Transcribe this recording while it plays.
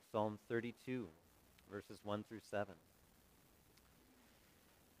Psalm 32, verses 1 through 7.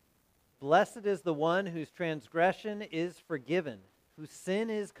 Blessed is the one whose transgression is forgiven, whose sin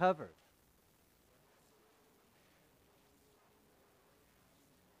is covered.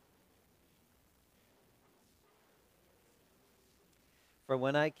 For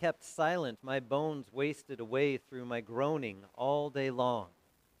when I kept silent, my bones wasted away through my groaning all day long.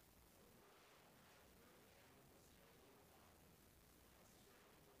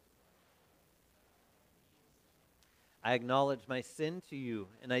 I acknowledged my sin to you,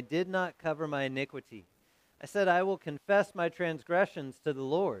 and I did not cover my iniquity. I said, I will confess my transgressions to the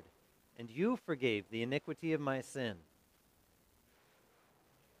Lord, and you forgave the iniquity of my sin.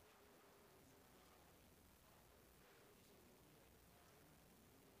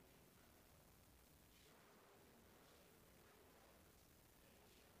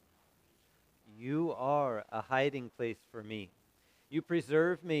 You are a hiding place for me. You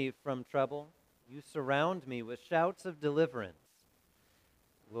preserve me from trouble. You surround me with shouts of deliverance.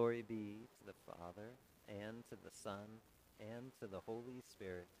 Glory be to the Father, and to the Son, and to the Holy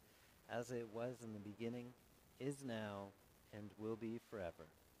Spirit, as it was in the beginning, is now, and will be forever.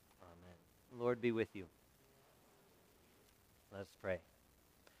 Amen. Lord be with you. Let us pray.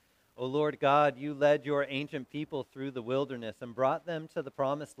 O Lord God, you led your ancient people through the wilderness and brought them to the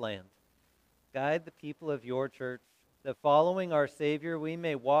promised land. Guide the people of your church, that following our Savior, we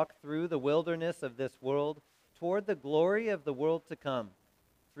may walk through the wilderness of this world toward the glory of the world to come,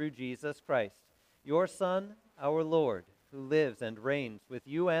 through Jesus Christ, your Son, our Lord, who lives and reigns with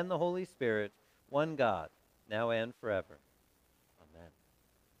you and the Holy Spirit, one God, now and forever. Amen.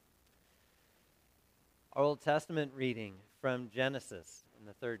 Our Old Testament reading from Genesis in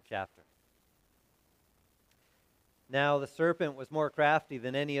the 3rd chapter. Now the serpent was more crafty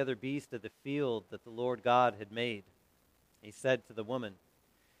than any other beast of the field that the Lord God had made. He said to the woman,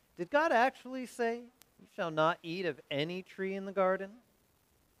 Did God actually say, You shall not eat of any tree in the garden?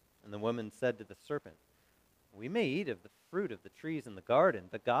 And the woman said to the serpent, We may eat of the fruit of the trees in the garden,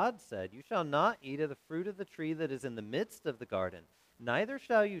 but God said, You shall not eat of the fruit of the tree that is in the midst of the garden, neither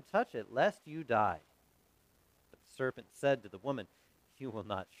shall you touch it, lest you die. But the serpent said to the woman, You will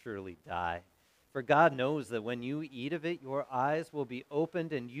not surely die. For God knows that when you eat of it, your eyes will be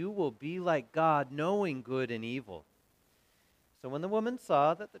opened, and you will be like God, knowing good and evil. So when the woman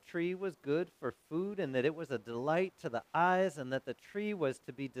saw that the tree was good for food, and that it was a delight to the eyes, and that the tree was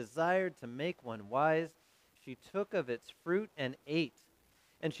to be desired to make one wise, she took of its fruit and ate.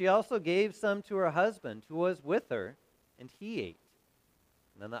 And she also gave some to her husband, who was with her, and he ate.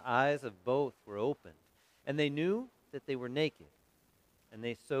 And then the eyes of both were opened, and they knew that they were naked. And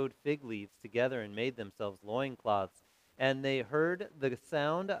they sewed fig leaves together and made themselves loincloths. And they heard the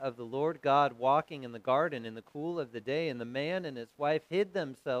sound of the Lord God walking in the garden in the cool of the day. And the man and his wife hid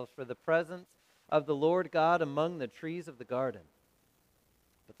themselves for the presence of the Lord God among the trees of the garden.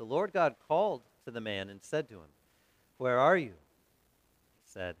 But the Lord God called to the man and said to him, Where are you? He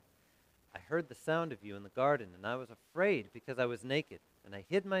said, I heard the sound of you in the garden, and I was afraid because I was naked, and I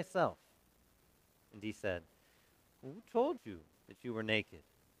hid myself. And he said, Who told you that you were naked?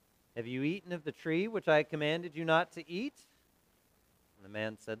 Have you eaten of the tree which I commanded you not to eat? And the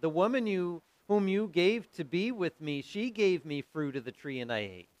man said, The woman whom you gave to be with me, she gave me fruit of the tree, and I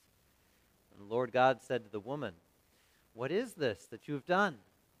ate. And the Lord God said to the woman, What is this that you have done?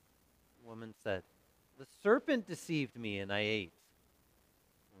 The woman said, The serpent deceived me, and I ate.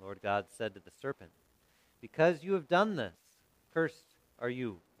 And the Lord God said to the serpent, Because you have done this, cursed are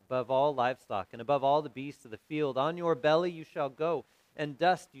you above all livestock, and above all the beasts of the field. On your belly you shall go, and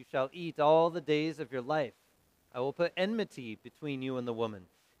dust you shall eat all the days of your life. I will put enmity between you and the woman,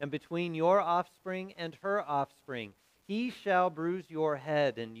 and between your offspring and her offspring. He shall bruise your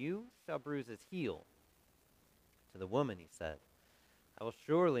head, and you shall bruise his heel. To the woman he said, I will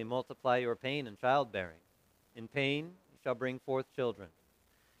surely multiply your pain in childbearing. In pain you shall bring forth children.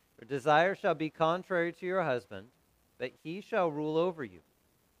 Your desire shall be contrary to your husband, but he shall rule over you.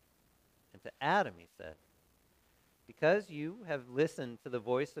 And to Adam he said, Because you have listened to the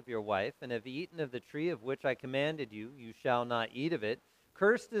voice of your wife, and have eaten of the tree of which I commanded you, you shall not eat of it.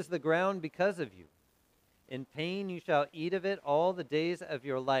 Cursed is the ground because of you. In pain you shall eat of it all the days of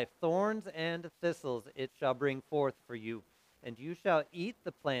your life. Thorns and thistles it shall bring forth for you, and you shall eat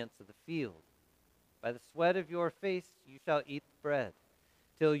the plants of the field. By the sweat of your face you shall eat the bread,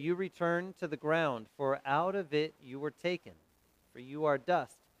 till you return to the ground, for out of it you were taken. For you are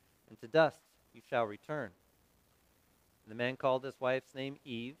dust, and to dust you shall return. And the man called his wife's name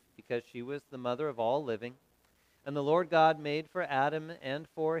Eve, because she was the mother of all living. And the Lord God made for Adam and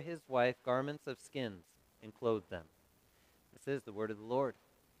for his wife garments of skins, and clothed them. This is the word of the Lord.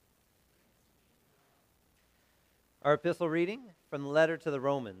 Our epistle reading from the letter to the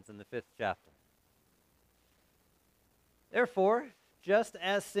Romans in the 5th chapter. Therefore, just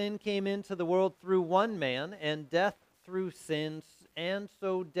as sin came into the world through one man, and death through sin, and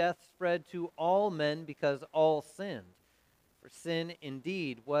so death spread to all men because all sinned. For sin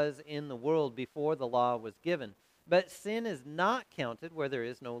indeed was in the world before the law was given, but sin is not counted where there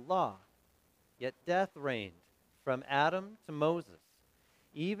is no law. Yet death reigned from Adam to Moses,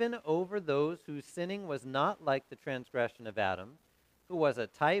 even over those whose sinning was not like the transgression of Adam, who was a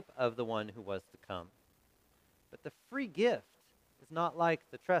type of the one who was to come. But the free gift is not like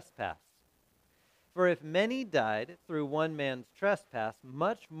the trespass. For if many died through one man's trespass,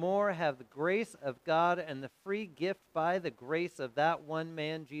 much more have the grace of God and the free gift by the grace of that one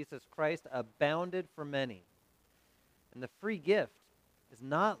man, Jesus Christ, abounded for many. And the free gift is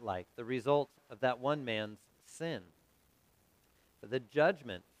not like the result of that one man's sin. For the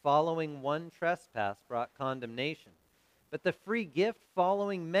judgment following one trespass brought condemnation, but the free gift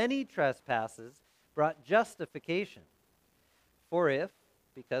following many trespasses brought justification. For if,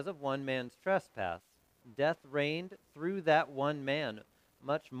 because of one man's trespass, death reigned through that one man,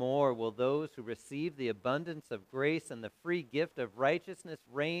 much more will those who receive the abundance of grace and the free gift of righteousness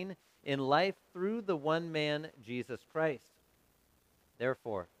reign in life through the one man, Jesus Christ.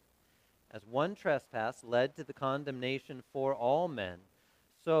 Therefore, as one trespass led to the condemnation for all men,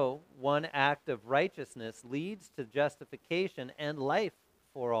 so one act of righteousness leads to justification and life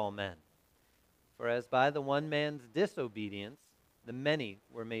for all men. For as by the one man's disobedience the many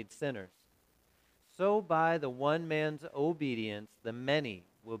were made sinners, so by the one man's obedience the many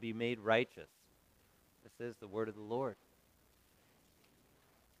will be made righteous. This is the word of the Lord.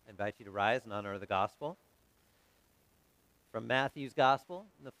 I invite you to rise in honor of the gospel. From Matthew's Gospel,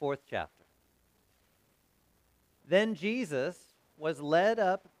 in the 4th chapter. Then Jesus was led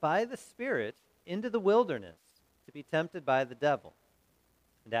up by the Spirit into the wilderness to be tempted by the devil.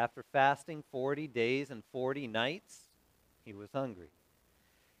 And after fasting 40 days and 40 nights, he was hungry.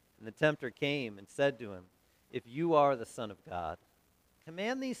 And the tempter came and said to him, "If you are the Son of God,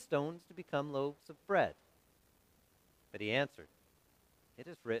 command these stones to become loaves of bread." But he answered, "It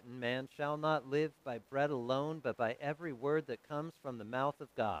is written, man shall not live by bread alone, but by every word that comes from the mouth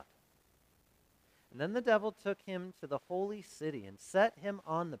of God." And then the devil took him to the holy city and set him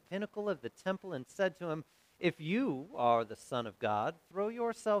on the pinnacle of the temple and said to him, "If you are the Son of God, throw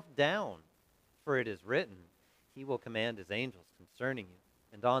yourself down, for it is written, he will command his angels concerning you,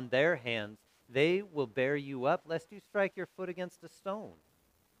 and on their hands they will bear you up, lest you strike your foot against a stone."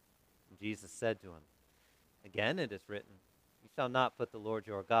 And Jesus said to him, "Again it is written, you shall not put the Lord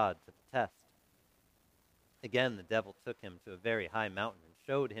your God to the test." Again the devil took him to a very high mountain and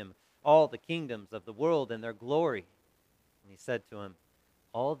showed him all the kingdoms of the world and their glory. And he said to him,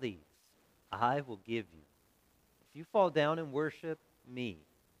 "All these I will give you, if you fall down and worship me."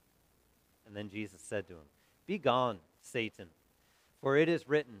 And then Jesus said to him, "Be gone, Satan, for it is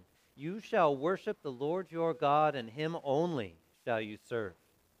written, you shall worship the Lord your God, and him only shall you serve."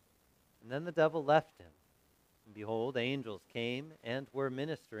 And then the devil left him. And behold, angels came and were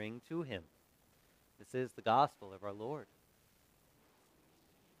ministering to him. This is the gospel of our Lord.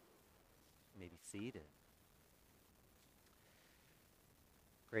 You may be seated.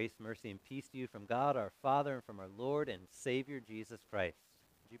 Grace, mercy, and peace to you from God our Father and from our Lord and Savior Jesus Christ.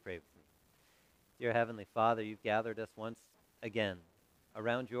 Would you pray with me? Dear Heavenly Father, you've gathered us once again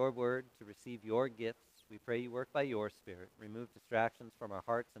around your word to receive your gifts. We pray you work by your Spirit. Remove distractions from our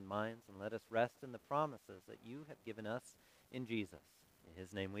hearts and minds, and let us rest in the promises that you have given us in Jesus. In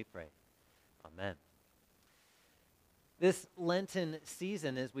his name we pray. Amen. This Lenten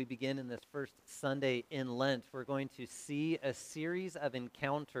season, as we begin in this first Sunday in Lent, we're going to see a series of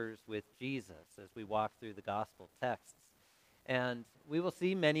encounters with Jesus as we walk through the gospel texts. And we will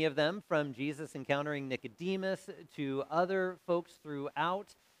see many of them, from Jesus encountering Nicodemus to other folks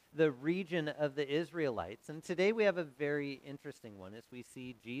throughout the region of the Israelites. And today we have a very interesting one as we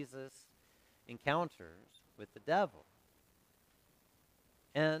see Jesus encounters with the devil.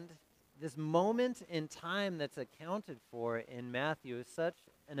 And this moment in time that's accounted for in Matthew is such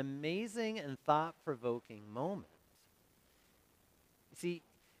an amazing and thought-provoking moment. You see,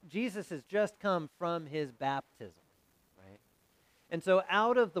 Jesus has just come from his baptism, right? And so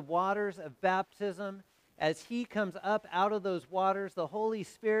out of the waters of baptism, as he comes up out of those waters, the Holy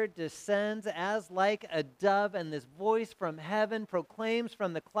Spirit descends as like a dove, and this voice from heaven proclaims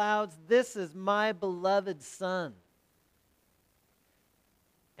from the clouds, "This is my beloved Son."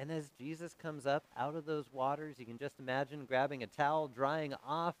 And as Jesus comes up out of those waters, you can just imagine grabbing a towel, drying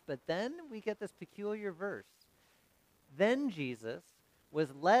off, but then we get this peculiar verse. Then Jesus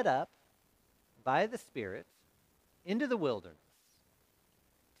was led up by the Spirit into the wilderness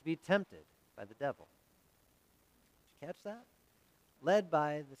to be tempted by the devil. Did you catch that? Led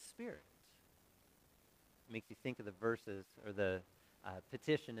by the Spirit. It makes you think of the verses or the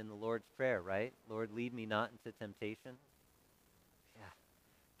petition in the Lord's Prayer, right? Lord, lead me not into temptation. Yeah.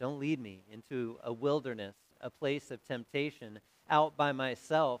 Don't lead me into a wilderness, a place of temptation out by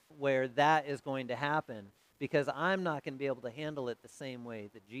myself where that is going to happen, because I'm not going to be able to handle it the same way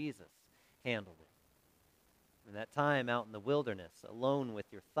that Jesus handled it. And that time out in the wilderness, alone with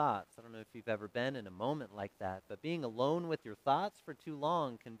your thoughts. I don't know if you've ever been in a moment like that, but being alone with your thoughts for too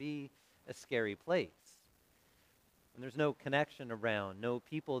long can be a scary place. And there's no connection around, no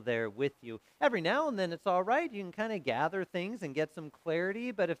people there with you. Every now and then it's all right. You can kind of gather things and get some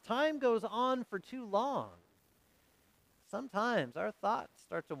clarity, but if time goes on for too long, sometimes our thoughts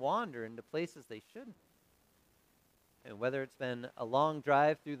start to wander into places they shouldn't. And whether it's been a long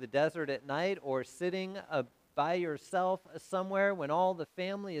drive through the desert at night or sitting by yourself somewhere when all the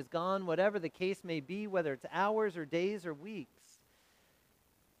family is gone, whatever the case may be, whether it's hours or days or weeks,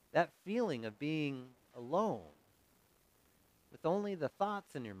 that feeling of being alone with only the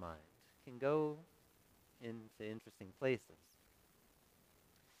thoughts in your mind can go into interesting places.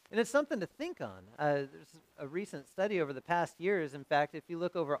 And it's something to think on. There's a recent study over the past years. In fact, if you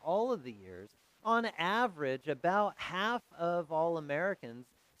look over all of the years, on average, about half of all Americans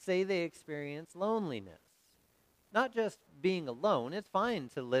say they experience loneliness. Not just being alone. It's fine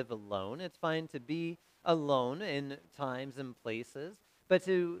to live alone. It's fine to be alone in times and places. But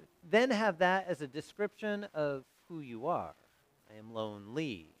to then have that as a description of who you are. I am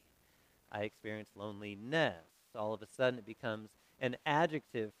lonely. I experience loneliness. All of a sudden it becomes an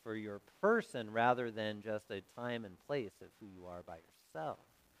adjective for your person rather than just a time and place of who you are by yourself.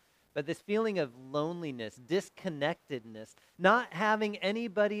 But this feeling of loneliness, disconnectedness, not having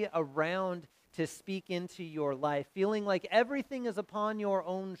anybody around to speak into your life, feeling like everything is upon your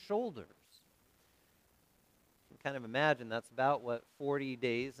own shoulders. You can kind of imagine that's about what 40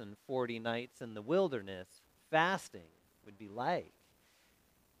 days and 40 nights in the wilderness fasting would be like.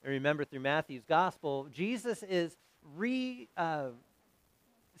 And remember, through Matthew's gospel, Jesus is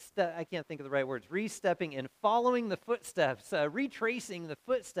I can't think of the right words, re-stepping and following the footsteps, retracing the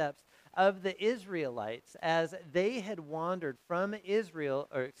footsteps of the Israelites as they had wandered from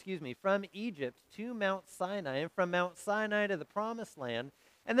from Egypt to Mount Sinai, and from Mount Sinai to the Promised Land,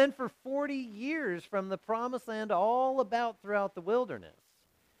 and then for 40 years from the Promised Land all about throughout the wilderness,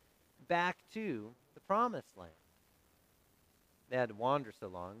 back to the Promised Land. They had to wander so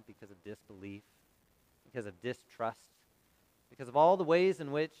long because of disbelief, because of distrust, because of all the ways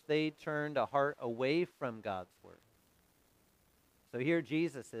in which they turned a heart away from God's word. So here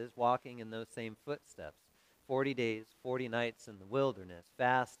Jesus is walking in those same footsteps, 40 days, 40 nights in the wilderness,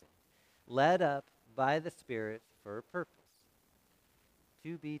 fasting, led up by the Spirit for a purpose,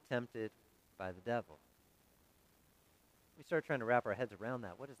 to be tempted by the devil. We start trying to wrap our heads around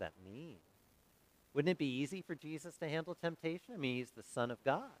that. What does that mean? Wouldn't it be easy for Jesus to handle temptation? I mean, he's the Son of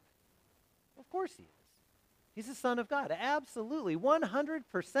God. Of course he is. He's the Son of God. Absolutely. 100%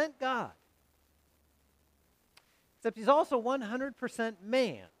 God. Except he's also 100%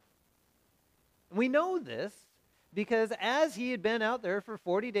 man. And we know this because as he had been out there for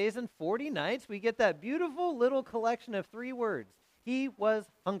 40 days and 40 nights, we get that beautiful little collection of 3 words. He was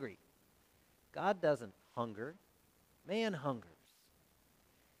hungry. God doesn't hunger. Man hungers.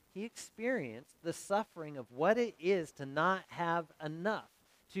 He experienced the suffering of what it is to not have enough,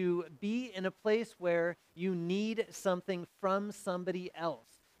 to be in a place where you need something from somebody else,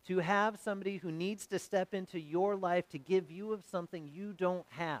 to have somebody who needs to step into your life to give you of something you don't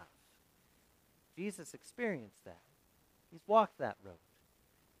have. Jesus experienced that. He's walked that road.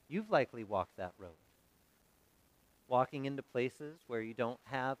 You've likely walked that road. Walking into places where you don't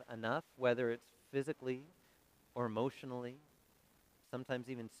have enough, whether it's physically or emotionally, sometimes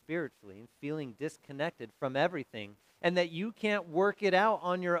even spiritually, and feeling disconnected from everything, and that you can't work it out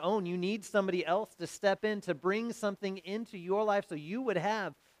on your own. You need somebody else to step in to bring something into your life so you would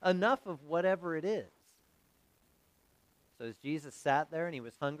have enough of whatever it is. So as Jesus sat there and he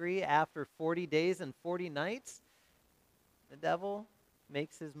was hungry after 40 days and 40 nights, the devil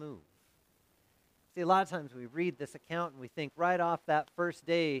makes his move. See, a lot of times we read this account and we think right off that first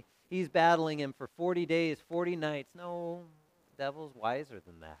day, he's battling him for 40 days, 40 nights. No, the devil's wiser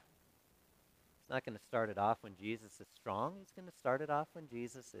than that. He's not going to start it off when Jesus is strong. He's going to start it off when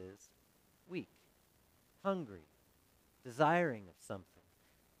Jesus is weak, hungry, desiring of something,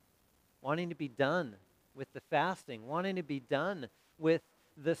 wanting to be done with the fasting, wanting to be done with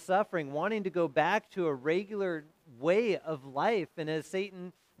the suffering, wanting to go back to a regular way of life. And as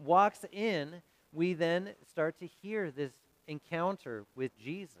Satan walks in we then start to hear this encounter with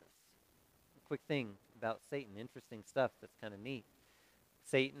Jesus. A quick thing about Satan, interesting stuff that's kind of neat.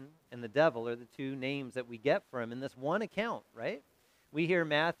 Satan and the devil are the two names that we get for him in this one account, right? We hear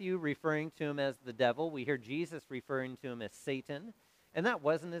Matthew referring to him as the devil. We hear Jesus referring to him as Satan. And that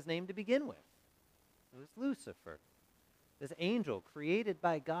wasn't his name to begin with. It was Lucifer, this angel created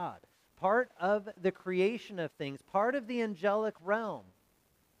by God, part of the creation of things, part of the angelic realm.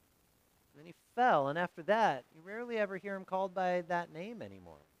 And then he fell, and after that, you rarely ever hear him called by that name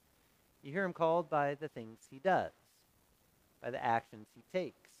anymore. You hear him called by the things he does, by the actions he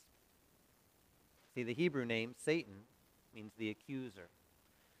takes. See, the Hebrew name, Satan, means the accuser,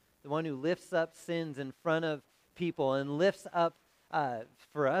 the one who lifts up sins in front of people and lifts up,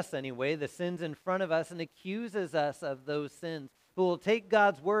 for us anyway, the sins in front of us and accuses us of those sins, who will take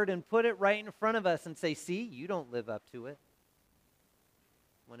God's word and put it right in front of us and say, see, you don't live up to it.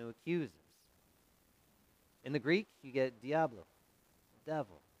 One who accuses. In the Greek, you get diablo,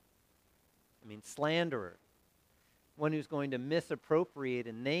 devil. I mean, slanderer. One who's going to misappropriate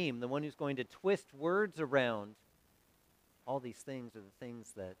a name, the one who's going to twist words around. All these things are the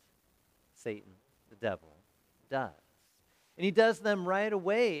things that Satan, the devil, does. And he does them right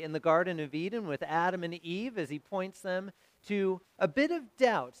away in the Garden of Eden with Adam and Eve as he points them to a bit of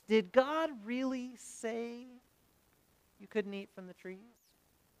doubt. Did God really say you couldn't eat from the trees?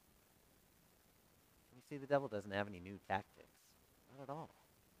 You see, the devil doesn't have any new tactics. Not at all.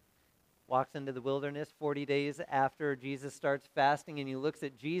 Walks into the wilderness 40 days after Jesus starts fasting, and he looks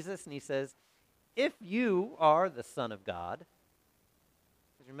at Jesus and he says, if you are the Son of God,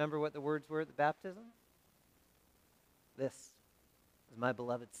 because remember what the words were at the baptism? This is my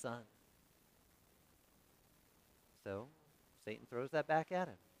beloved Son. So Satan throws that back at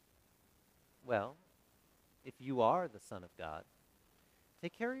him. Well, if you are the Son of God,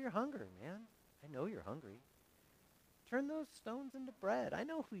 take care of your hunger, man. I know you're hungry. Turn those stones into bread. I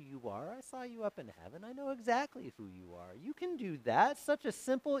know who you are. I saw you up in heaven. I know exactly who you are. You can do that. Such a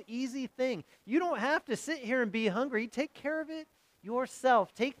simple, easy thing. You don't have to sit here and be hungry. Take care of it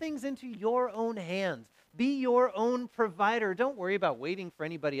yourself. Take things into your own hands. Be your own provider. Don't worry about waiting for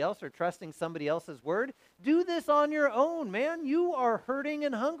anybody else or trusting somebody else's word. Do this on your own, man. You are hurting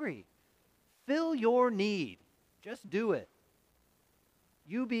and hungry. Fill your need. Just do it.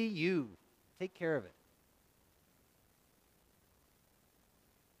 You be you. Take care of it.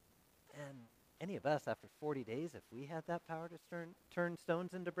 And any of us, after 40 days, if we had that power to turn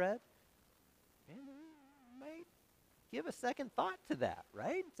stones into bread, man, we might give a second thought to that,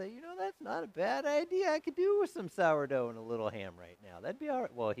 right? Say, that's not a bad idea. I could do with some sourdough and a little ham right now. That'd be all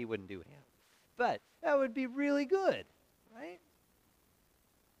right. Well, he wouldn't do ham. But that would be really good, right?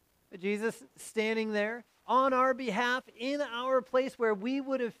 But Jesus standing there on our behalf in our place where we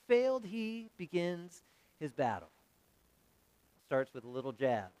would have failed, he begins his battle. Starts with a little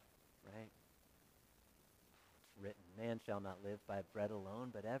jab, right? It's written, man shall not live by bread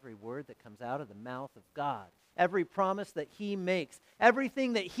alone, but every word that comes out of the mouth of God. Every promise that he makes,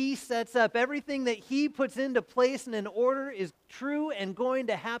 everything that he sets up, everything that he puts into place and in order is true and going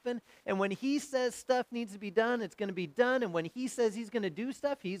to happen. And when he says stuff needs to be done, it's going to be done. And when he says he's going to do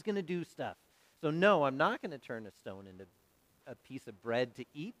stuff, he's going to do stuff. So no, I'm not going to turn a stone into a piece of bread to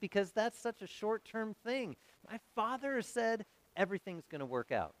eat because that's such a short-term thing. My Father said everything's going to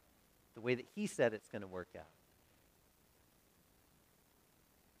work out the way that he said it's going to work out.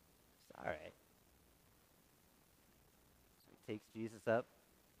 It's all right. Takes Jesus up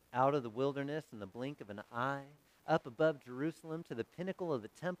out of the wilderness in the blink of an eye, up above Jerusalem to the pinnacle of the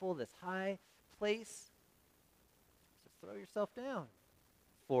temple, this high place. Just throw yourself down.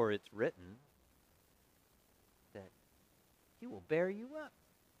 For it's written that he will bear you up.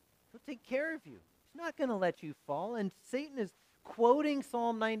 He'll take care of you. He's not going to let you fall. And Satan is quoting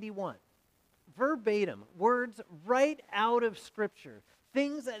Psalm 91. Verbatim, words right out of Scripture.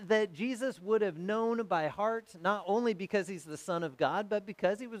 Things that Jesus would have known by heart, not only because he's the Son of God, but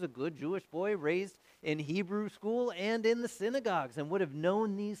because he was a good Jewish boy raised in Hebrew school and in the synagogues and would have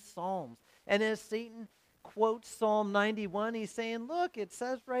known these Psalms. And as Satan quotes Psalm 91, he's saying, look, it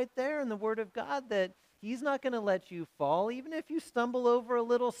says right there in the Word of God that he's not going to let you fall, even if you stumble over a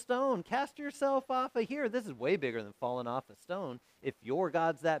little stone. Cast yourself off of here. This is way bigger than falling off a stone. If your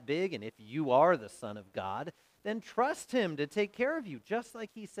God's that big and if you are the Son of God, then trust him to take care of you, just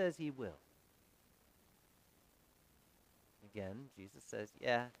like he says he will. Again, Jesus says,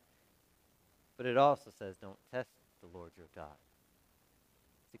 yeah, but it also says don't test the Lord your God.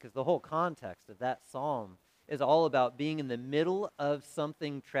 Because the whole context of that psalm is all about being in the middle of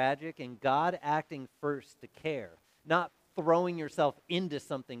something tragic and God acting first to care, not throwing yourself into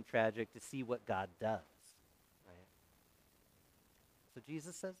something tragic to see what God does. Right? So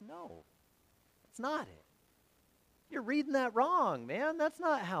Jesus says, no, that's not it. You're reading that wrong, man. That's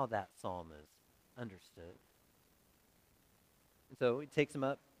not how that psalm is understood. And so he takes him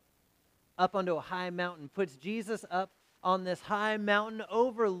up onto a high mountain, puts Jesus up on this high mountain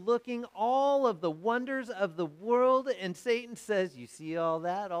overlooking all of the wonders of the world, and Satan says, you see all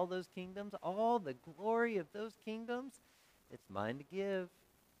that, all those kingdoms, all the glory of those kingdoms, it's mine to give.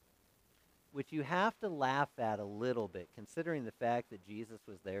 Which you have to laugh at a little bit, considering the fact that Jesus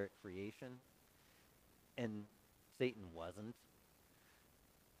was there at creation and Satan wasn't.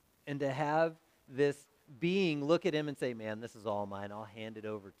 And to have this being look at him and say, man, this is all mine, I'll hand it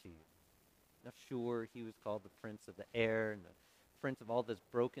over to you. Now, sure, he was called the prince of the air and the prince of all this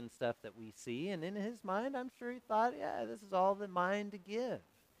broken stuff that we see. And in his mind, I'm sure he thought, yeah, this is all mine to give.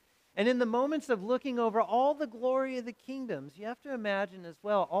 And in the moments of looking over all the glory of the kingdoms, you have to imagine as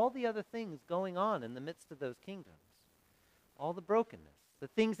well all the other things going on in the midst of those kingdoms. All the brokenness, the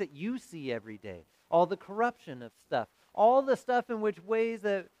things that you see every day, all the corruption of stuff, all the stuff in which ways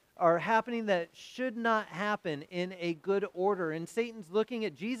that are happening that should not happen in a good order. And Satan's looking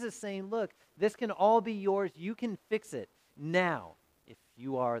at Jesus saying, look, this can all be yours. You can fix it now if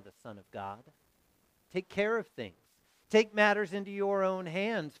you are the Son of God. Take care of things. Take matters into your own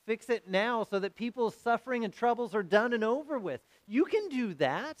hands. Fix it now so that people's suffering and troubles are done and over with. You can do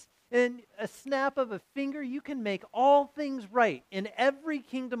that. In a snap of a finger, you can make all things right in every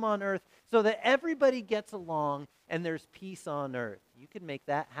kingdom on earth so that everybody gets along and there's peace on earth. You can make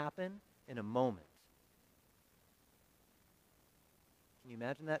that happen in a moment. Can you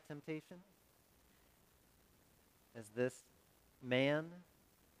imagine that temptation? As this man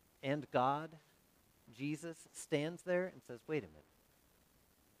and God, Jesus, stands there and says, wait a minute.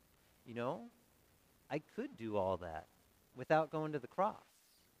 You know, I could do all that without going to the cross.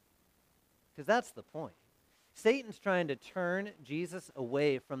 Because that's the point. Satan's trying to turn Jesus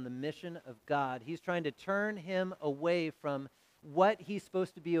away from the mission of God. He's trying to turn him away from what he's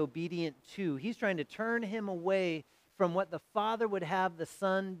supposed to be obedient to. He's trying to turn him away from what the Father would have the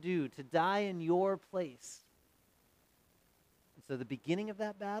Son do, to die in your place. And so the beginning of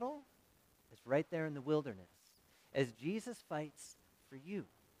that battle is right there in the wilderness, as Jesus fights for you.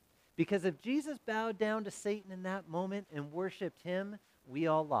 Because if Jesus bowed down to Satan in that moment and worshiped him, we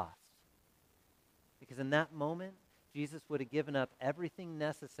all lost. Because in that moment, Jesus would have given up everything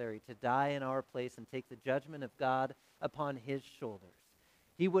necessary to die in our place and take the judgment of God upon his shoulders.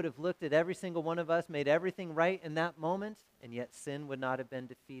 He would have looked at every single one of us, made everything right in that moment, and yet sin would not have been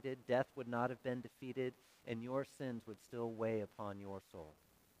defeated, death would not have been defeated, and your sins would still weigh upon your soul.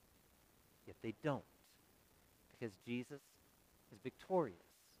 Yet they don't, because Jesus is victorious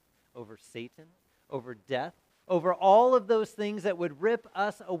over Satan, over death, over all of those things that would rip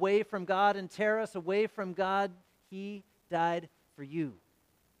us away from God and tear us away from God. He died for you.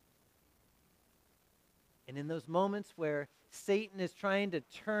 And in those moments where Satan is trying to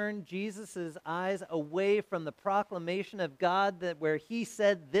turn Jesus' eyes away from the proclamation of God, that where he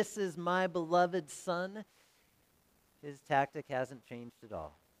said, this is my beloved Son, his tactic hasn't changed at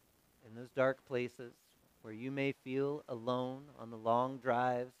all. In those dark places where you may feel alone on the long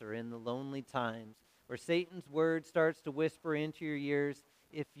drives or in the lonely times, where Satan's word starts to whisper into your ears,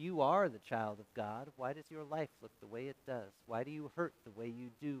 if you are the child of God, why does your life look the way it does? Why do you hurt the way you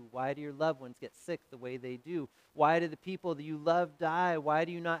do? Why do your loved ones get sick the way they do? Why do the people that you love die? Why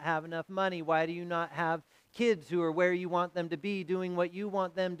do you not have enough money? Why do you not have kids who are where you want them to be, doing what you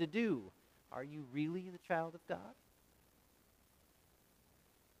want them to do? Are you really the child of God?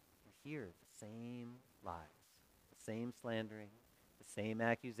 You hear the same lies, the same slandering, the same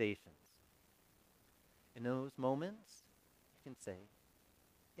accusations. In those moments, you can say,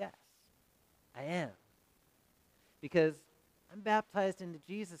 yes, I am. Because I'm baptized into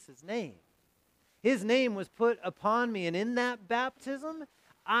Jesus' name. His name was put upon me, and in that baptism,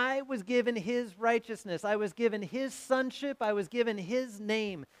 I was given his righteousness. I was given his sonship. I was given his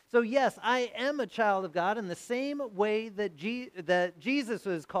name. So yes, I am a child of God in the same way that Jesus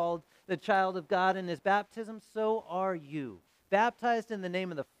was called the child of God in his baptism, so are you. Baptized in the name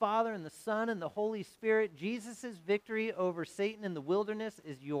of the Father and the Son and the Holy Spirit, Jesus' victory over Satan in the wilderness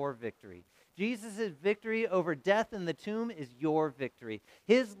is your victory. Jesus' victory over death in the tomb is your victory.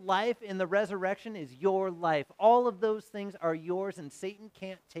 His life in the resurrection is your life. All of those things are yours, and Satan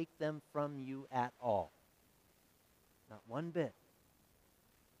can't take them from you at all. Not one bit.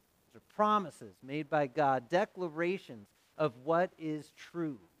 Those are promises made by God, declarations of what is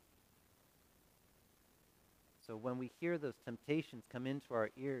true. So when we hear those temptations come into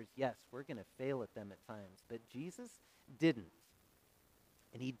our ears, yes, we're going to fail at them at times. But Jesus didn't.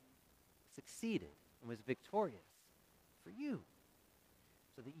 And he succeeded and was victorious for you,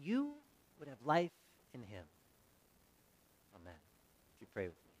 so that you would have life in him. Amen. Would you pray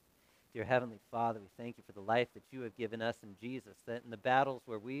with me? Dear Heavenly Father, we thank you for the life that you have given us in Jesus, that in the battles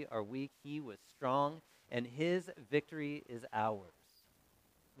where we are weak, he was strong, and his victory is ours.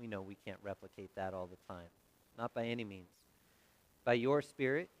 We know we can't replicate that all the time, not by any means. By your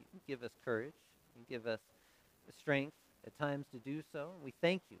Spirit, you can give us courage, you can give us the strength at times to do so, and we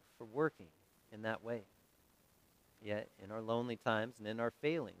thank you for working in that way. Yet, in our lonely times and in our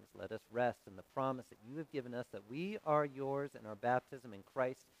failings, let us rest in the promise that you have given us that we are yours in our baptism in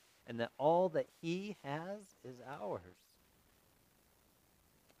Christ, and that all that he has is ours.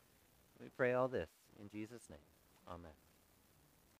 We pray all this in Jesus' name. Amen.